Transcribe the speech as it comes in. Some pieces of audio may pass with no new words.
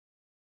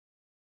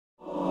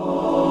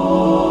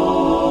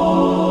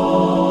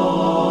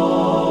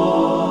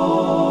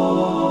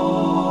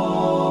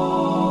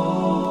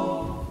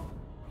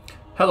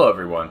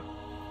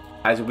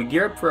As we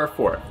gear up for our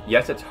fourth,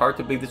 yes, it's hard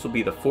to believe this will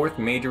be the fourth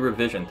major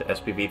revision to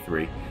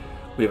SPV3,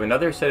 we have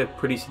another set of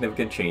pretty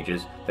significant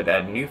changes that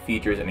add new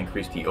features and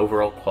increase the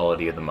overall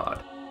quality of the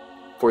mod.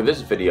 For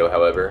this video,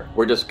 however,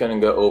 we're just going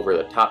to go over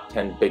the top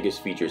 10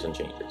 biggest features and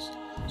changes.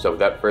 So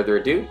without further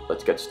ado,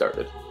 let's get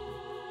started.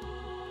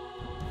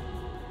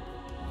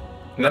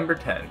 Number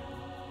 10.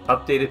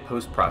 Updated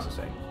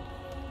post-processing.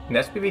 In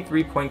SPV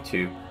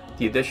 3.2,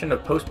 the addition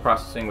of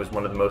post-processing was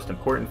one of the most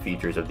important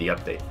features of the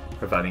update,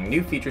 providing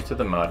new features to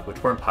the mod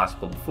which weren't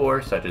possible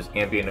before, such as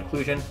ambient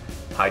occlusion,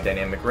 high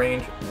dynamic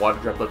range, water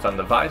droplets on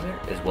the visor,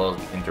 as well as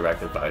the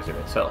interactive visor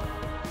itself.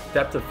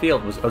 Depth of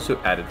field was also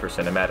added for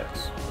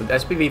cinematics. With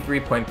SPV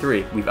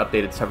 3.3, we've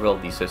updated several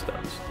of these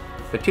systems.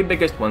 The two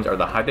biggest ones are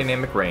the high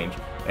dynamic range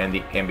and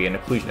the ambient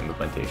occlusion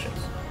implementations.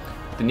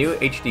 The new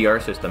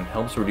HDR system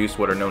helps reduce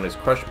what are known as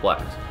crushed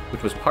blacks,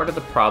 which was part of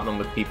the problem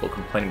with people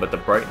complaining about the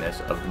brightness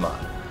of the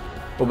mod.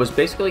 What was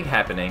basically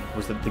happening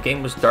was that the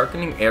game was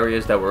darkening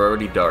areas that were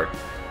already dark,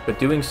 but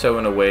doing so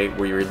in a way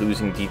where you were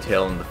losing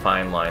detail in the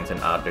fine lines and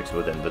objects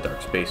within the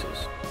dark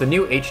spaces. The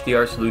new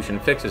HDR solution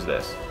fixes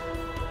this.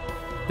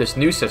 This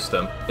new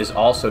system is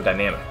also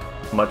dynamic,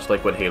 much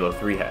like what Halo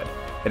 3 had.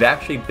 It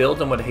actually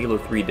builds on what Halo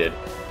 3 did,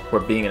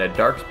 where being in a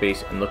dark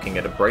space and looking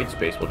at a bright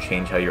space will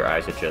change how your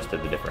eyes adjust to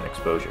the different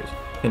exposures.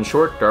 In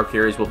short, dark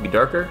areas will be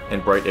darker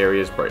and bright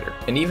areas brighter.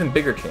 An even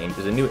bigger change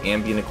is a new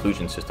ambient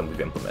occlusion system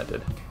we've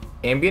implemented.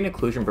 Ambient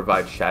occlusion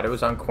provides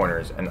shadows on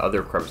corners and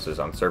other crevices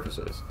on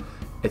surfaces.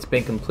 It's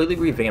been completely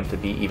revamped to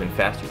be even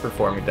faster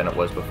performing than it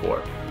was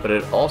before, but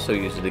it also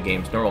uses the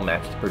game's normal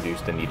maps to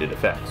produce the needed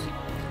effects.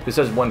 This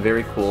has one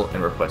very cool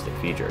and requested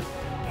feature.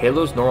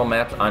 Halo's normal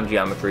maps on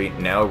geometry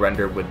now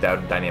render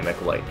without dynamic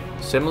light,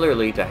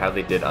 similarly to how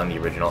they did on the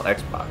original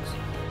Xbox.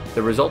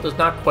 The result is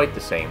not quite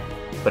the same,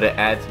 but it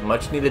adds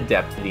much needed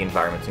depth to the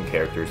environments and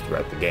characters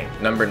throughout the game.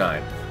 Number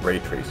 9. Ray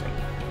tracing.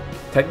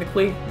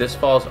 Technically, this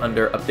falls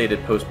under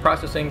updated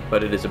post-processing,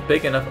 but it is a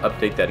big enough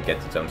update that it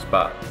gets its own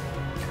spot.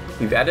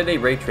 We've added a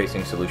ray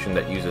tracing solution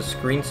that uses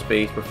screen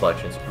space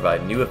reflections to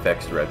provide new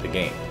effects throughout the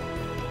game.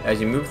 As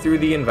you move through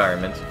the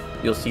environments,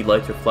 you'll see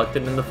lights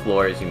reflected in the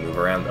floor as you move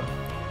around them.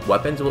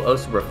 Weapons will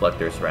also reflect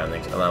their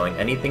surroundings, allowing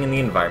anything in the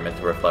environment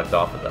to reflect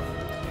off of them.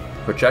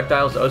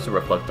 Projectiles also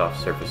reflect off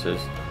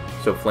surfaces,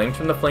 so flames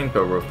from the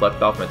flamethrower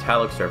reflect off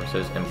metallic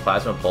surfaces and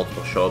plasma bolts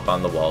will show up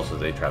on the walls as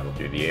they travel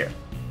through the air.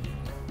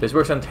 This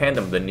works in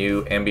tandem with the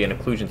new ambient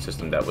occlusion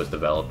system that was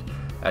developed,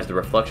 as the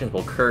reflections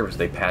will curve as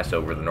they pass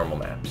over the normal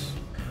maps.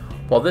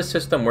 While this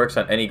system works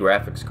on any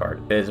graphics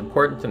card, it is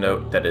important to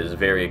note that it is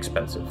very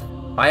expensive.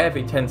 I have a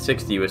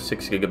 1060 with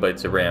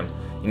 6GB of RAM,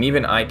 and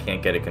even I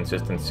can't get a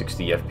consistent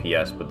 60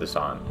 FPS with this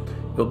on.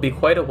 It will be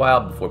quite a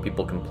while before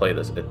people can play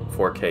this at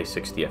 4K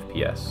 60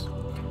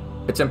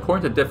 FPS. It's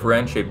important to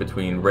differentiate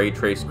between ray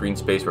trace screen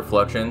space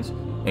reflections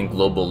and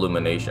global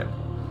illumination.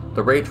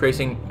 The ray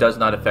tracing does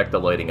not affect the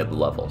lighting of the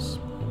levels.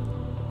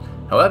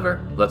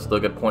 However, let's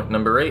look at point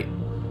number 8,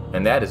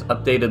 and that is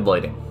updated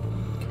lighting.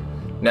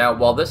 Now,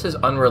 while this is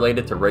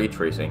unrelated to ray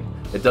tracing,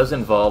 it does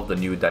involve the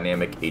new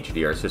dynamic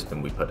HDR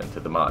system we put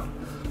into the mod.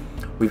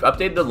 We've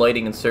updated the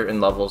lighting in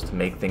certain levels to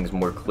make things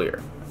more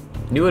clear.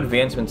 New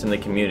advancements in the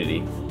community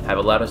have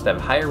allowed us to have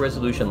higher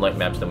resolution light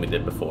maps than we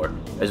did before,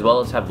 as well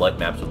as have light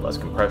maps with less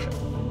compression.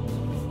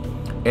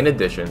 In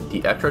addition,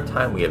 the extra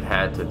time we have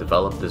had to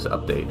develop this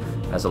update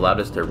has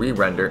allowed us to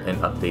re-render and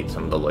update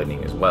some of the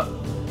lighting as well.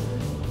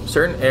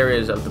 Certain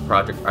areas of the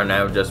project are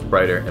now just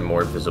brighter and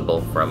more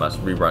visible from us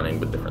rerunning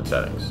with different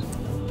settings.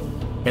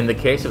 In the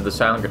case of the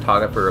Silent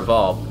Cartographer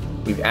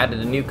Evolve, we've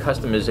added a new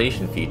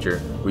customization feature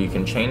where you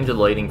can change the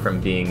lighting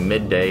from being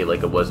midday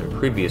like it was in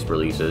previous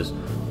releases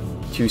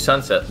to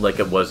sunset like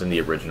it was in the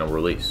original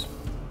release.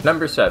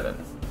 Number 7.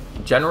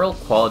 General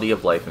quality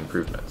of life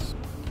improvements.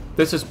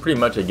 This is pretty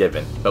much a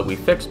given, but we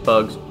fixed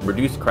bugs,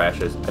 reduced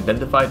crashes,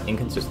 identified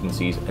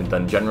inconsistencies, and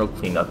done general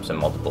cleanups in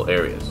multiple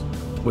areas.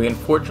 We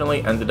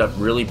unfortunately ended up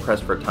really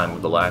pressed for time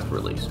with the last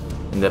release,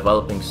 and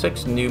developing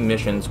 6 new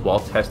missions while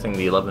testing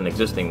the 11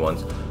 existing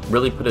ones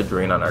really put a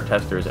drain on our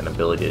testers and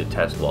ability to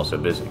test while so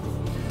busy.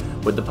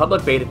 With the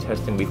public beta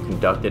testing we've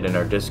conducted in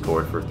our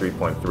Discord for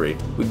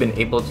 3.3, we've been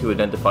able to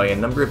identify a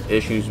number of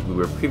issues we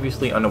were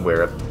previously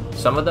unaware of,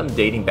 some of them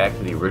dating back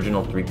to the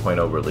original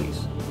 3.0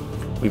 release.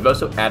 We've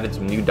also added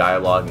some new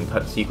dialogue and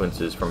cut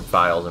sequences from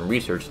files and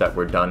research that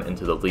were done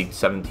into the leaked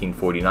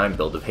 1749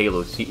 build of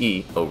Halo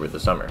CE over the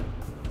summer.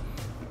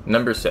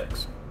 Number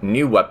 6.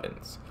 New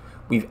weapons.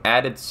 We've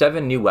added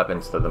 7 new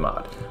weapons to the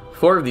mod.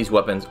 4 of these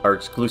weapons are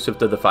exclusive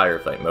to the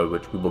firefight mode,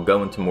 which we will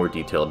go into more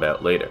detail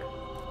about later.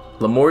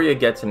 Lemuria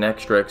gets an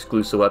extra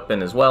exclusive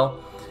weapon as well,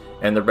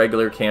 and the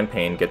regular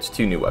campaign gets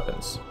 2 new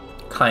weapons.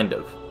 Kind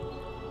of.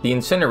 The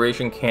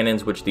incineration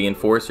cannons which the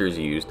Enforcers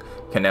used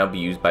can now be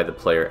used by the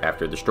player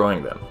after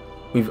destroying them.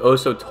 We've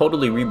also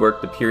totally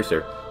reworked the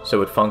Piercer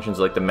so it functions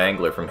like the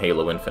Mangler from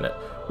Halo Infinite,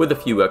 with a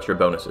few extra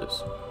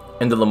bonuses.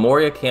 In the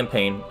Lemuria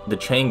campaign, the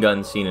chain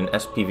gun seen in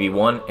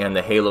SPV1 and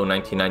the Halo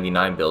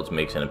 1999 builds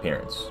makes an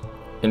appearance.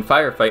 In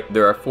Firefight,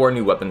 there are 4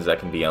 new weapons that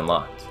can be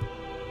unlocked.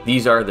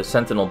 These are the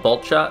Sentinel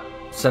Bolt Shot,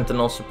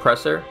 Sentinel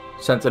Suppressor,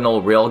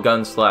 Sentinel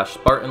Railgun /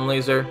 Spartan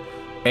Laser,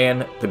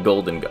 and the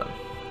Golden Gun,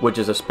 which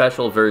is a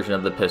special version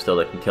of the pistol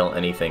that can kill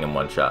anything in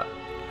one shot.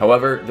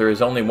 However, there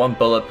is only one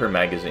bullet per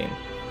magazine.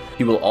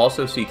 You will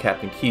also see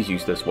Captain Keyes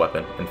use this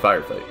weapon in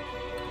Firefight.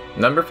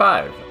 Number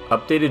 5.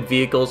 Updated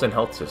vehicles and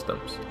health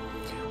systems.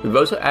 We've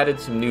also added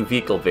some new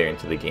vehicle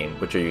variants to the game,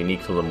 which are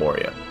unique to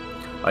Lemuria.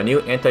 A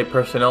new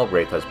anti-personnel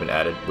wraith has been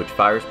added, which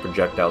fires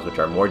projectiles which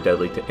are more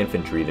deadly to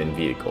infantry than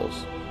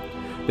vehicles.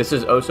 This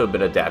has also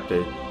been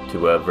adapted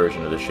to a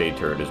version of the Shade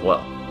Turret as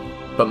well.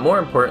 But more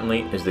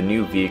importantly is the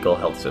new vehicle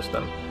health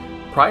system.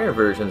 Prior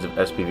versions of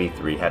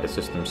SPV3 had a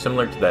system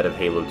similar to that of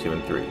Halo 2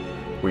 and 3,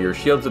 where your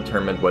shields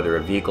determined whether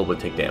a vehicle would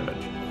take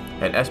damage.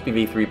 In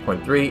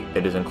SPV3.3,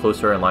 it is in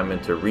closer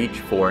alignment to Reach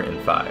 4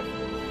 and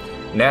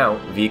 5. Now,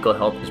 vehicle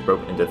health is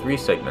broken into 3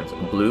 segments, a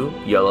blue,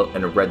 yellow,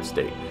 and a red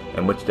state,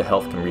 in which the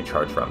health can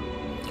recharge from.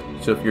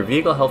 So if your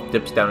vehicle health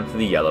dips down into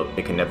the yellow,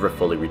 it can never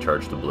fully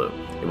recharge to blue.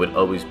 It would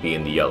always be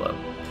in the yellow.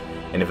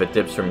 And if it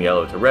dips from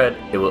yellow to red,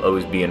 it will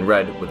always be in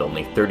red with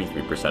only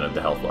 33% of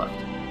the health left.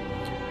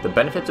 The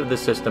benefits of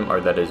this system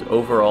are that it is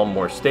overall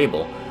more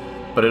stable,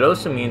 but it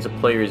also means a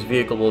player's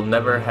vehicle will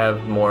never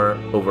have more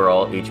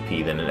overall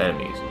HP than an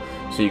enemy's,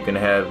 so you can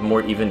have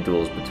more even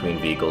duels between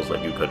vehicles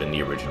like you could in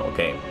the original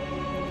game.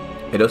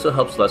 It also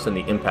helps lessen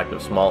the impact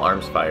of small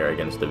arms fire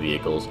against the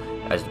vehicles,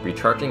 as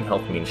recharging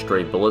health means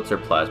stray bullets or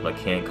plasma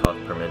can't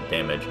cause permanent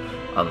damage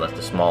unless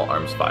the small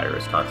arms fire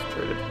is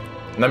concentrated.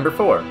 Number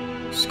 4.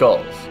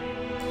 Skulls.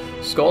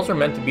 Skulls were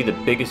meant to be the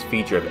biggest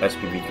feature of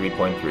SPV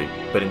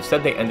 3.3, but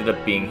instead they ended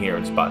up being here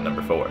in spot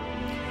number 4.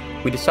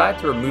 We decided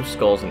to remove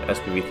skulls in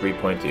SPV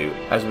 3.2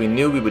 as we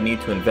knew we would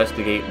need to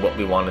investigate what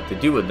we wanted to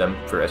do with them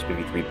for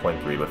SPV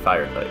 3.3 with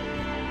Firefight.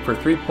 For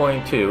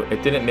 3.2,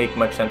 it didn't make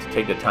much sense to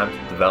take the time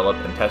to develop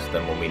and test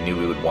them when we knew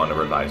we would want to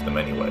revise them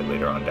anyway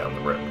later on down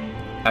the road.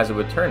 As it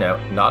would turn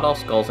out, not all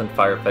skulls in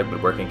Firefight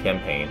would work in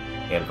campaign,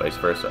 and vice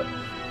versa.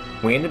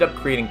 We ended up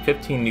creating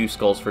 15 new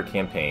skulls for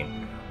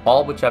campaign,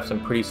 all which have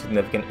some pretty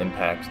significant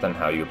impacts on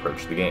how you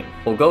approach the game.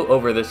 We'll go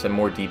over this in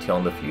more detail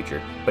in the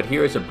future, but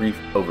here is a brief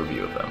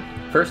overview of them.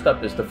 First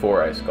up is the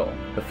 4-Eye Skull.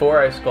 The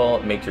 4-Eye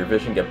Skull makes your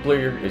vision get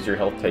blurrier as your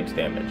health takes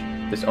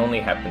damage. This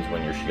only happens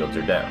when your shields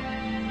are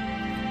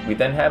down. We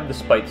then have the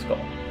Spite Skull.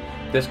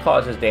 This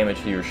causes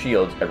damage to your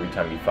shields every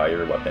time you fire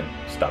your weapon,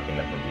 stopping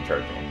them from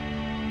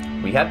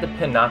recharging. We have the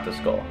Pinata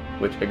Skull,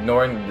 which,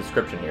 ignoring the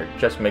description here,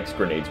 just makes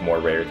grenades more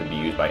rare to be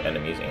used by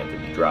enemies and to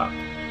be dropped.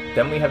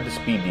 Then we have the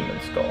Speed Demon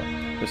Skull.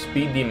 The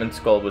Speed Demon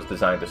Skull was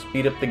designed to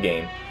speed up the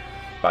game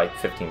by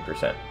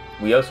 15%.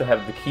 We also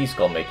have the Key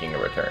Skull making a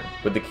return.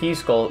 With the Key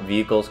Skull,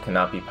 vehicles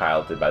cannot be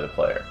piloted by the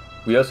player.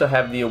 We also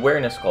have the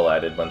Awareness Skull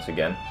added once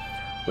again,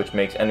 which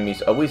makes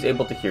enemies always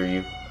able to hear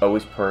you,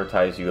 always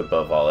prioritize you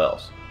above all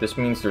else. This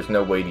means there's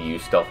no way to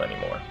use stealth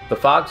anymore. The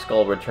Fog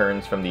Skull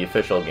returns from the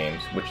official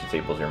games, which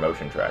disables your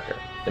motion tracker.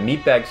 The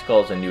Meatbag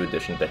Skull is a new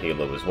addition to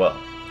Halo as well.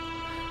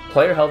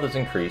 Player health is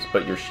increased,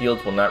 but your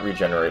shields will not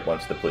regenerate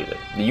once depleted.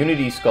 The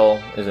Unity Skull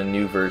is a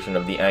new version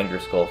of the Anger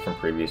Skull from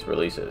previous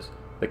releases.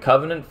 The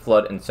Covenant,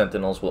 Flood, and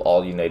Sentinels will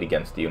all unite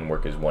against you and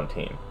work as one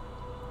team.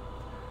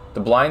 The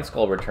Blind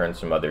Skull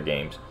returns from other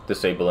games,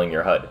 disabling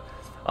your HUD.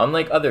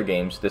 Unlike other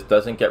games, this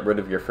doesn't get rid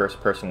of your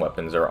first-person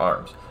weapons or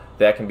arms.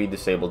 That can be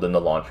disabled in the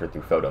launcher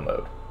through photo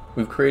mode.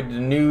 We've created a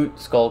new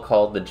skull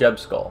called the Jeb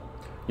Skull.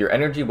 Your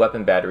energy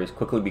weapon batteries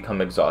quickly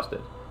become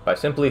exhausted. By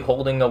simply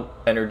holding an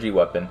energy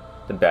weapon,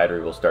 the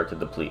battery will start to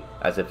deplete,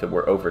 as if it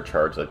were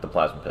overcharged like the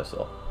plasma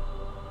pistol.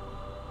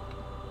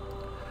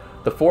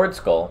 The Ford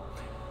Skull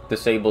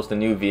disables the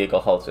new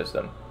vehicle health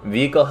system.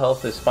 Vehicle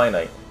health is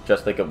finite,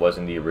 just like it was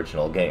in the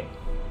original game.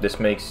 This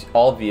makes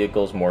all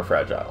vehicles more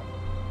fragile.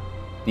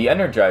 The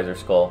Energizer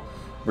Skull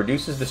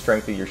reduces the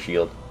strength of your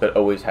shield, but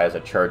always has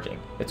a charging.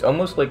 It's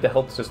almost like the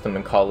health system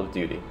in Call of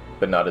Duty,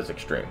 but not as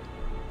extreme.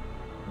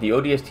 The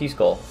ODST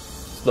Skull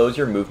slows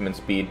your movement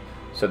speed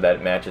so that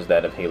it matches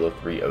that of Halo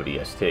 3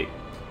 ODST.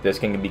 This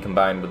can be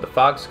combined with the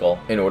Fog Skull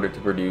in order to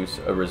produce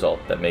a result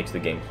that makes the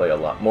game play a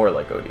lot more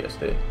like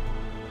ODST.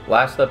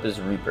 Last up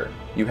is Reaper.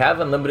 You have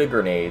unlimited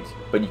grenades,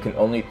 but you can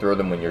only throw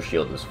them when your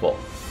shield is full.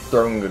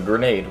 Throwing a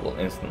grenade will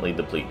instantly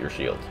deplete your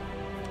shield.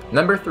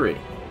 Number 3.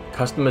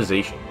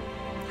 Customization.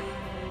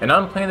 An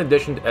unplanned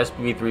addition to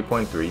SPV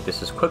 3.3, this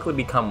has quickly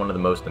become one of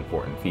the most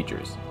important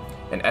features.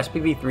 In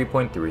SPV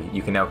 3.3,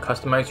 you can now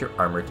customize your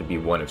armor to be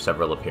one of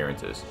several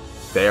appearances.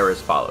 They are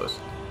as follows: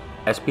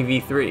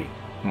 SPV 3,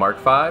 Mark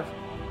 5,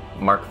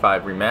 Mark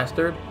 5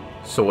 Remastered,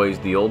 Soy's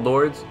The Old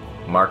Lords,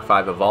 Mark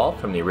 5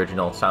 Evolved from the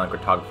original Silent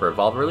Cartographer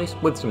Evolved release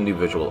with some new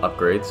visual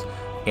upgrades,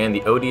 and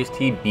the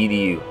ODST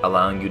BDU,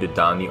 allowing you to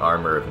don the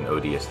armor of an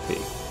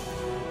ODST.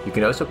 You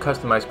can also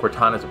customize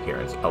Cortana's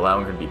appearance,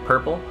 allowing her to be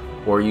purple,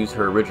 or use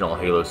her original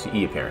Halo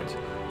CE appearance.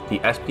 The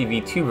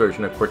SPV2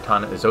 version of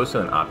Cortana is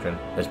also an option,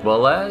 as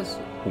well as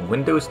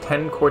Windows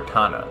 10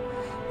 Cortana.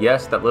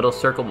 Yes, that little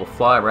circle will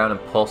fly around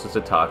and pulse as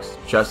it talks,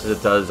 just as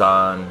it does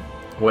on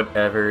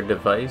whatever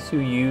device you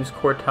use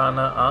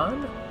Cortana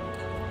on.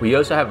 We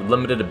also have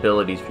limited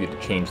abilities for you to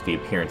change the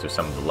appearance of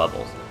some of the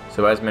levels,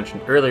 So as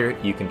mentioned earlier,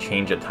 you can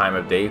change the time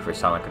of day for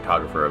Silent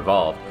Cartographer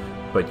Evolved,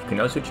 but you can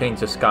also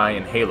change the sky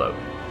in Halo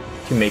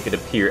to make it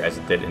appear as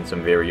it did in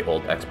some very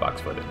old Xbox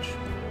footage.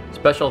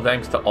 Special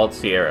thanks to Alt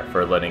Sierra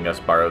for letting us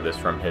borrow this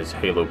from his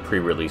Halo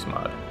pre-release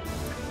mod.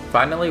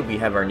 Finally, we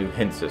have our new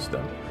hint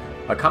system.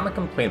 A common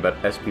complaint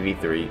about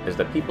SPV3 is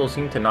that people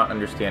seem to not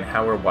understand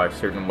how or why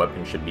certain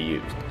weapons should be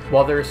used.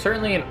 While there is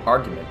certainly an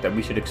argument that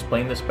we should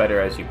explain this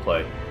better as you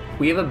play,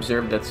 we have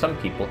observed that some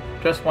people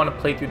just want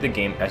to play through the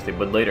game as they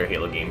would later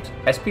Halo games.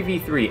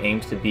 SPV3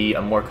 aims to be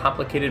a more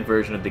complicated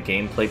version of the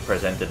gameplay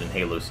presented in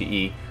Halo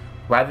CE,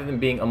 rather than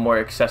being a more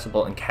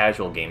accessible and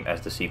casual game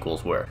as the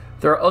sequels were.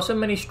 There are also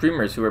many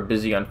streamers who are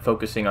busy on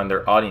focusing on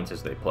their audience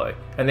as they play,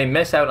 and they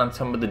miss out on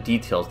some of the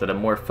details that a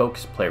more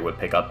focused player would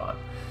pick up on.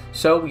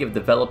 So we have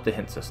developed a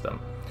hint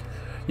system.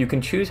 You can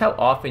choose how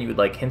often you would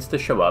like hints to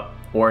show up,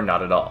 or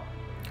not at all.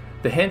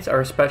 The hints are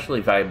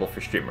especially valuable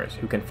for streamers,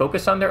 who can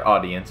focus on their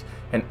audience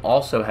and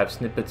also have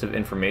snippets of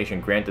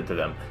information granted to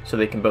them so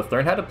they can both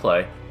learn how to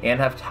play and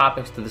have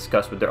topics to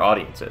discuss with their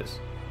audiences.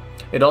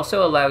 It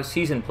also allows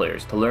seasoned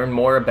players to learn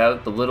more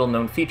about the little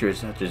known features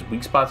such as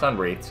weak spots on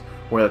wraiths,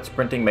 or that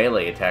sprinting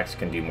melee attacks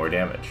can do more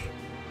damage.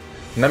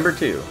 Number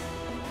 2.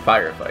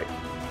 Firefight.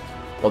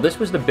 While this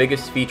was the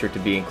biggest feature to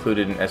be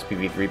included in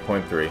SPV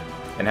 3.3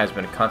 and has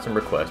been a constant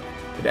request,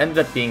 it ended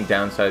up being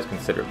downsized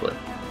considerably.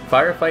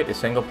 Firefight is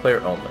single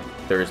player only.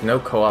 There is no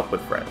co-op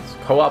with friends.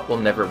 Co-op will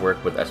never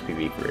work with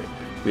SPV3.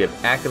 We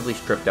have actively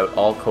stripped out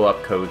all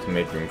co-op code to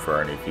make room for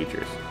our new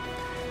features.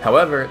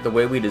 However, the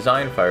way we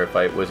designed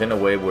Firefight was in a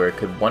way where it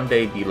could one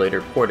day be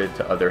later ported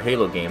to other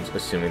Halo games,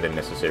 assuming the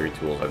necessary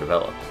tools are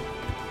developed.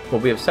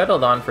 What we have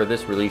settled on for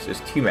this release is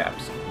 2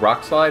 maps,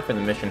 Rock Slide from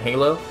the mission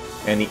Halo,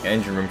 and the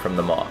Engine Room from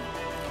the Maw.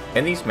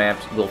 In these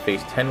maps, we'll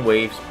face 10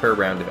 waves per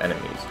round of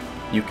enemies.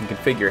 You can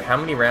configure how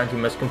many rounds you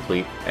must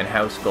complete, and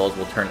how skulls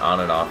will turn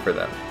on and off for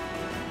them.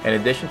 In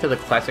addition to the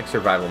classic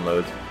survival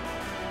modes,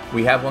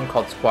 we have one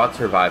called Squad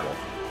Survival,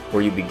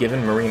 where you'll be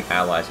given Marine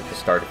allies at the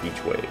start of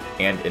each wave,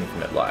 and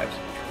infinite lives.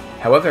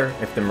 However,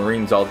 if the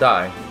Marines all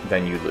die,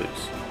 then you lose.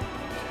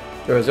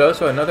 There is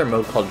also another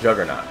mode called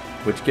Juggernaut,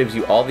 which gives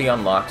you all the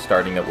unlocks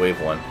starting at wave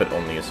 1, but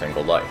only a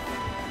single life.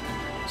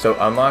 So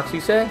unlocks,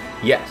 you say?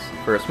 Yes,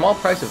 for a small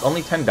price of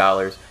only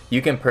 $10,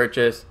 you can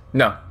purchase...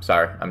 No,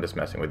 sorry, I'm just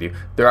messing with you.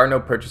 There are no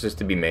purchases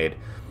to be made.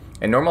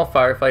 In normal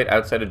Firefight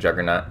outside of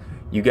Juggernaut,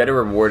 you get a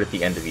reward at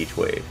the end of each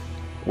wave.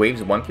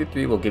 Waves 1 through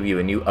 3 will give you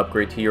a new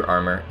upgrade to your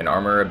armor, an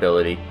armor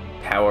ability,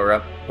 power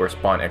up, or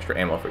spawn extra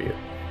ammo for you.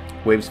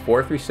 Waves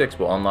 4 through 6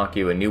 will unlock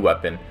you a new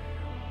weapon,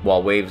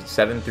 while waves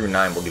 7 through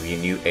 9 will give you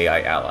new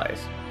AI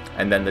allies.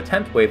 And then the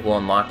 10th wave will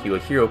unlock you a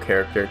hero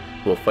character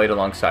who will fight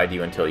alongside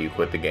you until you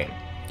quit the game.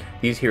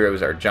 These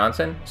heroes are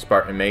Johnson,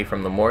 Spartan May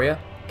from Lemuria,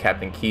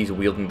 Captain Keyes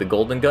wielding the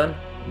Golden Gun,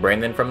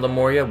 Brandon from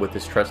Lemuria with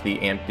his trusty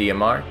Amp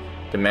DMR,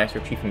 the Master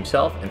Chief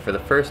himself, and for the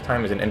first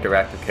time as an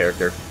interactive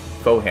character,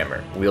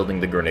 Foehammer, wielding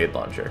the grenade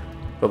launcher.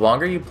 The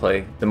longer you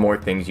play, the more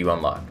things you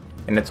unlock,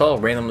 and it's all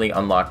randomly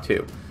unlocked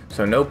too,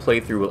 so no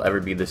playthrough will ever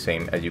be the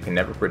same as you can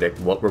never predict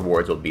what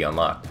rewards will be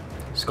unlocked.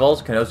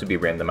 Skulls can also be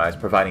randomized,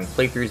 providing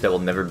playthroughs that will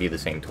never be the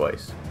same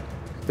twice.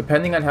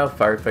 Depending on how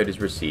Firefight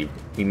is received,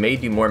 we may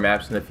do more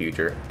maps in the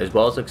future, as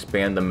well as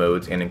expand the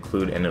modes and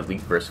include an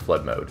Elite vs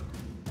Flood mode,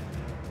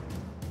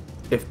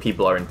 if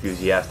people are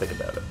enthusiastic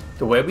about it.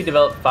 The way we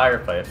developed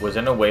Firefight was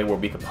in a way where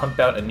we could pump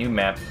out a new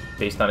map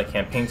based on a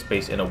campaign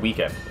space in a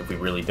weekend if we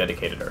really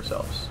dedicated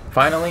ourselves.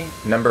 Finally,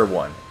 number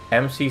 1,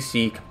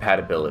 MCC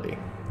compatibility.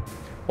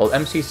 While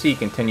MCC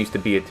continues to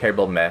be a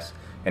terrible mess,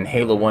 and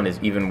Halo 1 is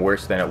even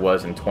worse than it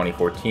was in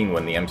 2014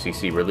 when the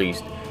MCC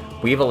released,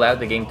 we have allowed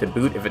the game to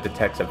boot if it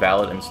detects a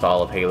valid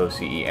install of Halo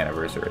CE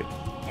Anniversary.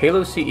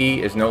 Halo CE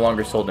is no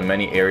longer sold in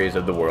many areas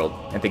of the world,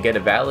 and to get a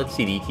valid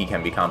CD key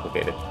can be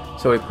complicated,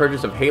 so a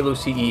purchase of Halo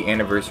CE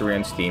Anniversary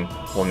on Steam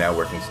will now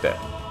work instead.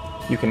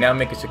 You can now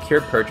make a secure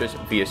purchase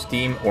via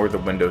Steam or the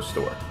Windows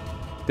Store.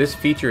 This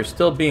feature is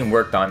still being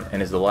worked on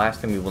and is the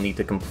last thing we will need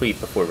to complete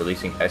before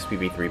releasing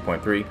SPV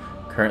 3.3,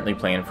 currently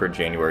planned for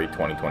January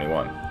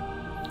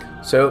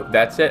 2021. So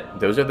that's it.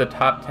 Those are the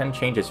top 10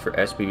 changes for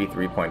SPV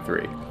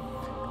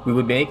 3.3. We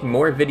will be making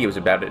more videos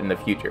about it in the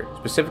future,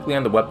 specifically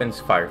on the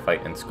weapons,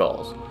 Firefight, and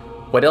skulls.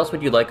 What else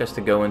would you like us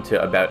to go into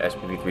about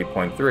SPV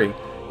 3.3,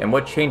 and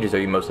what changes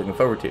are you most looking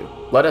forward to?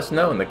 Let us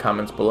know in the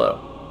comments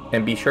below,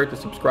 and be sure to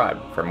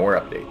subscribe for more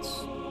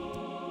updates.